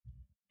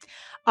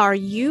Are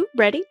you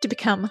ready to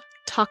become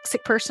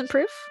toxic person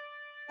proof?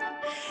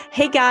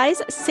 Hey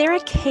guys, Sarah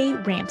K.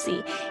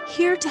 Ramsey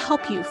here to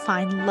help you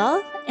find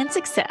love and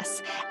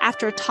success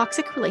after a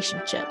toxic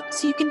relationship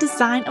so you can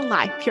design a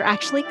life you're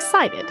actually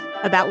excited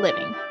about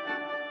living.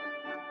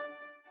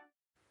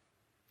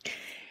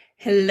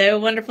 Hello,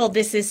 wonderful.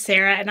 This is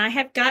Sarah, and I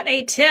have got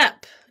a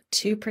tip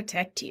to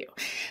protect you.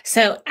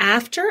 So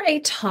after a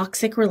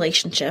toxic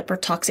relationship or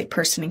toxic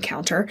person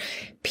encounter,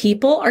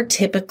 people are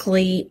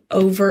typically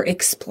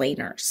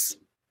over-explainers.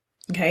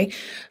 Okay.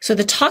 So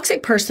the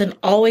toxic person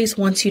always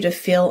wants you to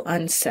feel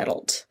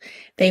unsettled.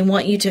 They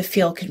want you to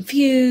feel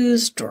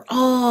confused or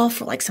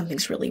off or like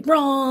something's really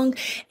wrong.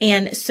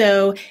 And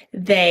so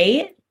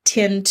they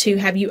tend to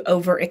have you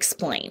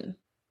over-explain.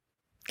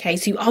 Okay.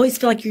 So you always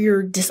feel like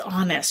you're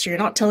dishonest, or you're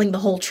not telling the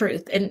whole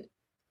truth. And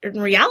in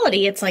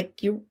reality, it's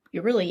like you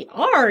really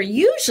are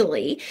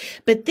usually,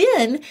 but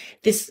then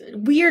this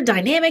weird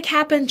dynamic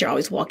happens. You're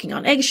always walking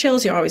on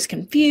eggshells. You're always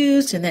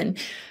confused. And then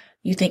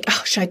you think,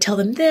 oh, should I tell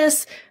them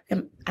this?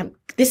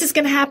 This is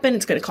going to happen.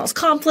 It's going to cause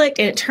conflict.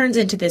 And it turns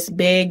into this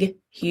big,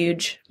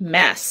 huge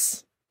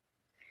mess.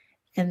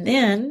 And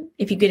then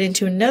if you get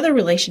into another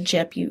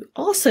relationship, you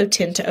also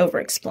tend to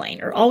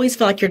over-explain or always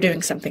feel like you're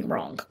doing something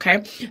wrong.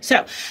 Okay.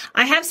 So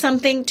I have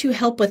something to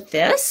help with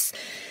this: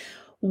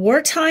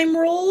 wartime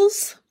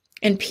rules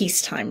and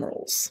peacetime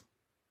rules.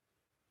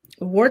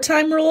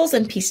 Wartime rules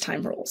and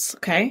peacetime rules.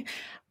 Okay.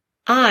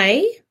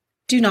 I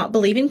do not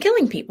believe in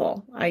killing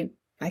people. I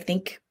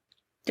think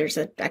there's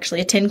actually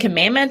a 10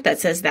 commandment that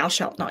says thou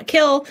shalt not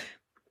kill,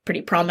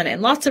 pretty prominent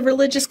in lots of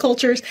religious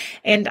cultures.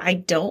 And I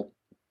don't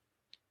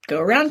go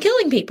around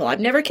killing people. I've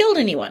never killed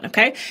anyone.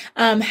 Okay.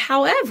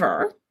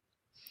 However,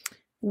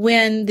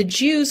 when the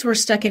Jews were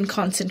stuck in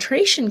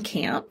concentration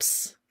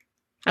camps,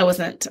 I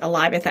wasn't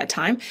alive at that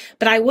time,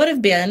 but I would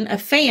have been a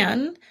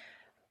fan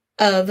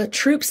of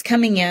troops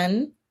coming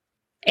in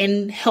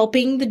and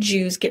helping the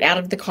Jews get out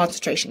of the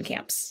concentration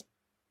camps.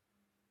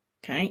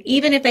 Okay.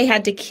 Even if they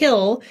had to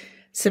kill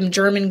some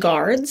German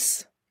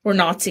guards or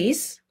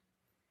Nazis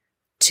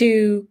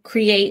to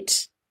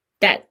create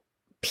that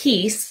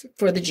peace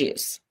for the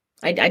Jews.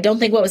 I don't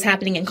think what was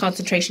happening in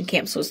concentration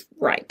camps was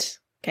right.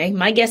 Okay.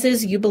 My guess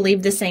is you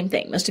believe the same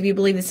thing. Most of you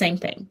believe the same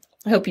thing.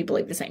 I hope you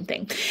believe the same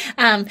thing.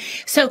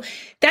 So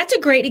that's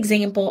a great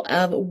example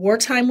of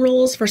wartime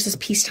rules versus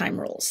peacetime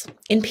rules.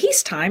 In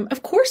peacetime,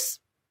 of course,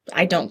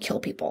 I don't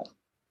kill people.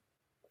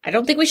 I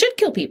don't think we should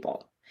kill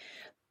people.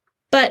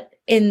 But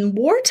in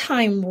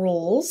wartime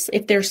rules,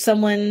 if there's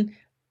someone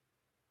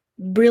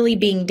really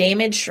being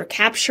damaged or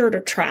captured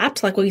or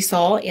trapped, like we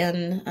saw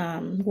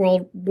in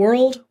World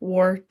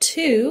War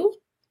II,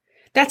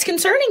 that's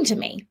concerning to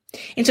me.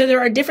 And so there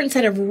are a different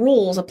set of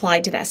rules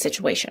applied to that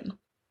situation.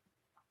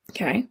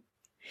 Okay.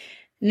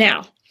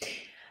 Now,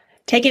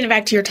 taking it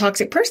back to your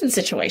toxic person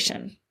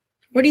situation,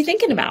 what are you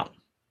thinking about?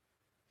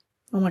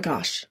 Oh my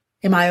gosh.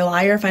 Am I a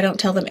liar if I don't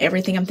tell them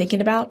everything I'm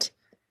thinking about?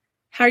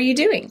 How are you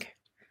doing?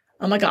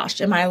 Oh my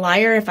gosh, am I a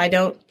liar if I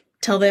don't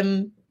tell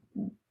them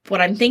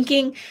what I'm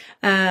thinking?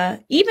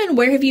 Even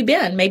where have you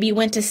been? Maybe you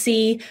went to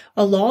see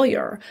a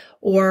lawyer,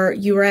 or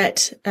you were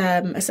at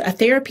a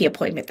therapy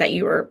appointment that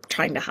you were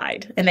trying to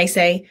hide. And they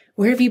say,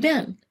 where have you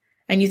been?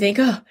 And you think,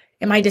 oh,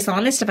 am I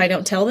dishonest if I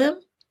don't tell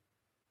them?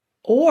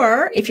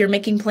 Or if you're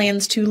making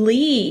plans to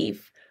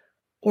leave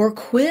or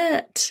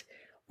quit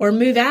or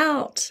move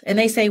out, and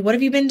they say, what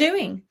have you been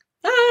doing?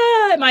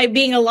 Am I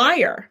being a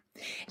liar?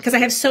 Because I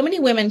have so many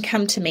women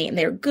come to me and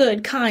they're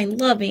good, kind,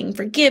 loving,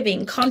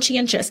 forgiving,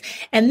 conscientious.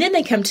 And then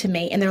they come to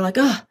me and they're like,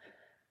 oh,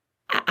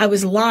 I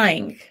was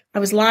lying. I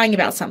was lying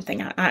about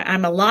something.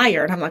 I'm a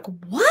liar. And I'm like,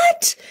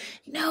 what?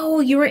 No,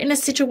 you were in a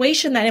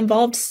situation that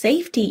involved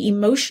safety,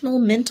 emotional,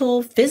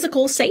 mental,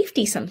 physical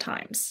safety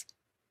sometimes.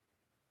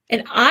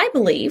 And I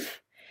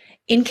believe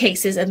in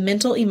cases of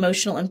mental,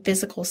 emotional, and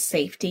physical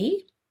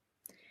safety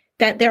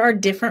that there are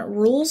different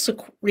rules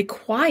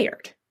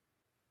required.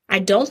 I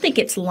don't think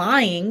it's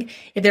lying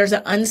if there's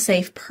an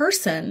unsafe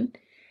person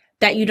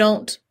that you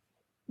don't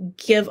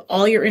give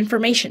all your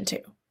information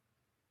to.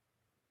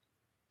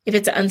 If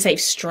it's an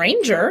unsafe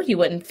stranger, you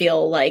wouldn't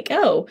feel like,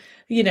 oh,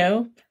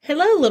 hello,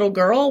 little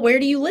girl, where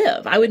do you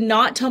live? I would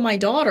not tell my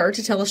daughter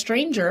to tell a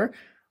stranger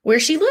where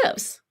she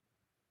lives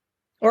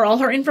or all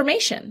her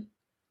information.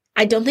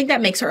 I don't think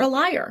that makes her a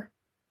liar.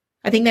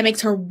 I think that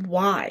makes her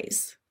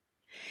wise.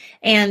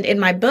 And in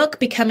my book,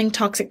 Becoming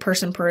Toxic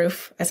Person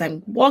Proof, as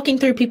I'm walking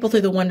through people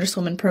through the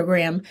WonderSwoman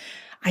program,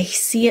 I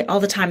see it all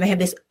the time. They have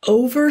this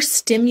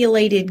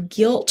overstimulated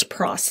guilt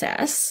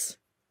process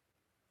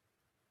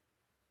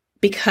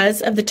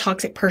because of the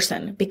toxic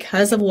person,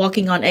 because of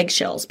walking on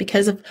eggshells,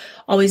 because of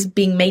always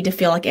being made to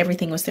feel like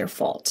everything was their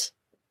fault.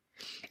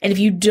 And if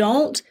you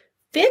don't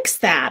fix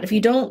that, if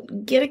you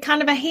don't get a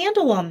kind of a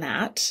handle on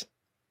that,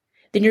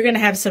 then you're going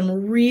to have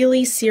some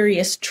really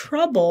serious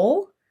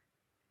trouble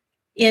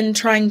in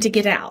trying to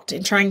get out,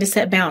 and trying to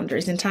set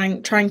boundaries, and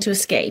trying to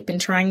escape,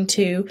 and trying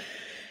to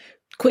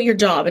quit your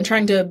job, and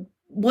trying to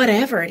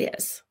whatever it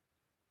is.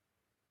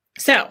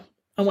 So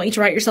I want you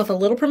to write yourself a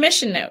little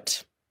permission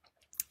note.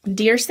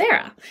 Dear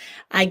Sarah,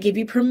 I give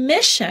you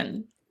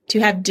permission to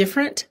have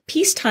different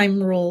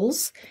peacetime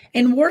rules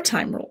and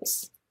wartime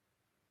rules.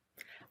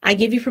 I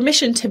give you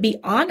permission to be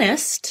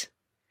honest,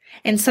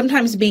 and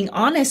sometimes being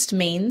honest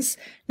means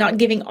not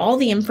giving all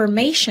the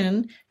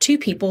information to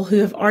people who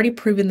have already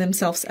proven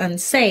themselves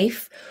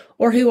unsafe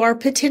or who are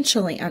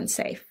potentially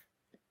unsafe.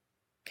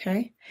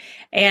 Okay.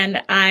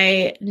 And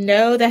I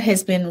know that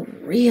has been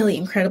really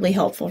incredibly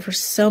helpful for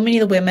so many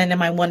of the women in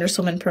my Wondrous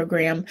Woman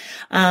program.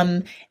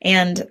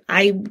 And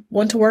I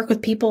want to work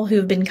with people who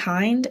have been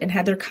kind and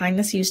had their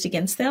kindness used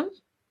against them.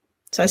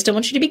 So I still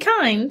want you to be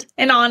kind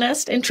and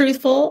honest and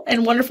truthful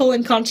and wonderful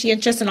and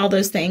conscientious and all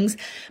those things.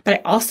 But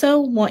I also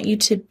want you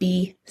to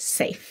be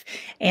safe.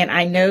 And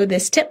I know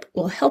this tip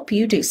will help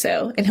you do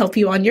so and help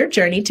you on your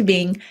journey to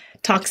being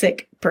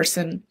toxic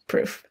person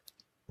proof.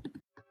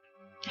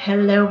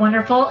 Hello,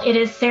 wonderful. It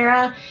is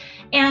Sarah.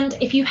 And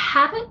if you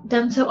haven't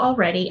done so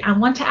already, I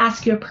want to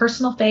ask you a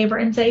personal favor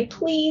and say,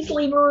 please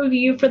leave a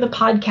review for the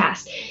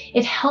podcast.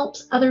 It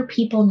helps other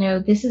people know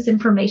this is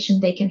information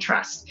they can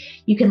trust.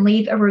 You can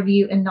leave a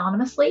review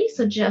anonymously.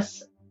 So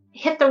just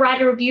hit the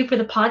write a review for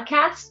the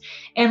podcast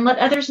and let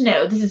others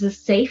know this is a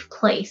safe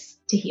place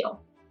to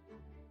heal.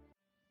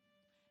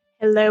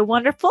 Hello,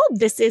 wonderful.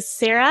 This is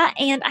Sarah,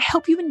 and I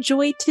hope you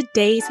enjoyed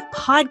today's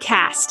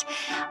podcast.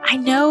 I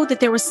know that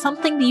there was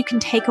something that you can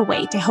take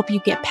away to help you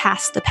get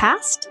past the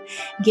past,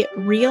 get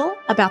real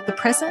about the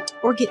present,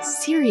 or get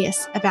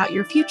serious about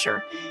your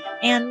future.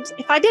 And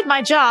if I did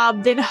my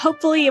job, then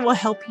hopefully it will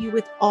help you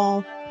with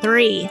all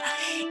three.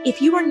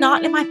 If you are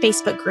not in my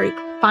Facebook group,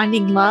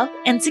 Finding Love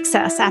and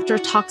Success After a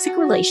Toxic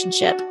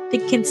Relationship,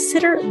 then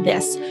consider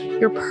this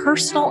your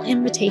personal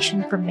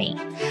invitation from me.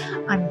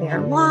 I'm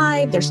there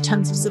live, there's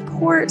tons of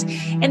support,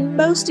 and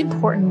most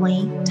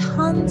importantly,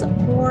 tons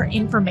more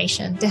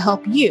information to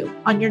help you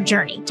on your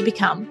journey to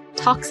become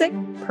toxic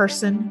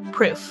person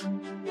proof.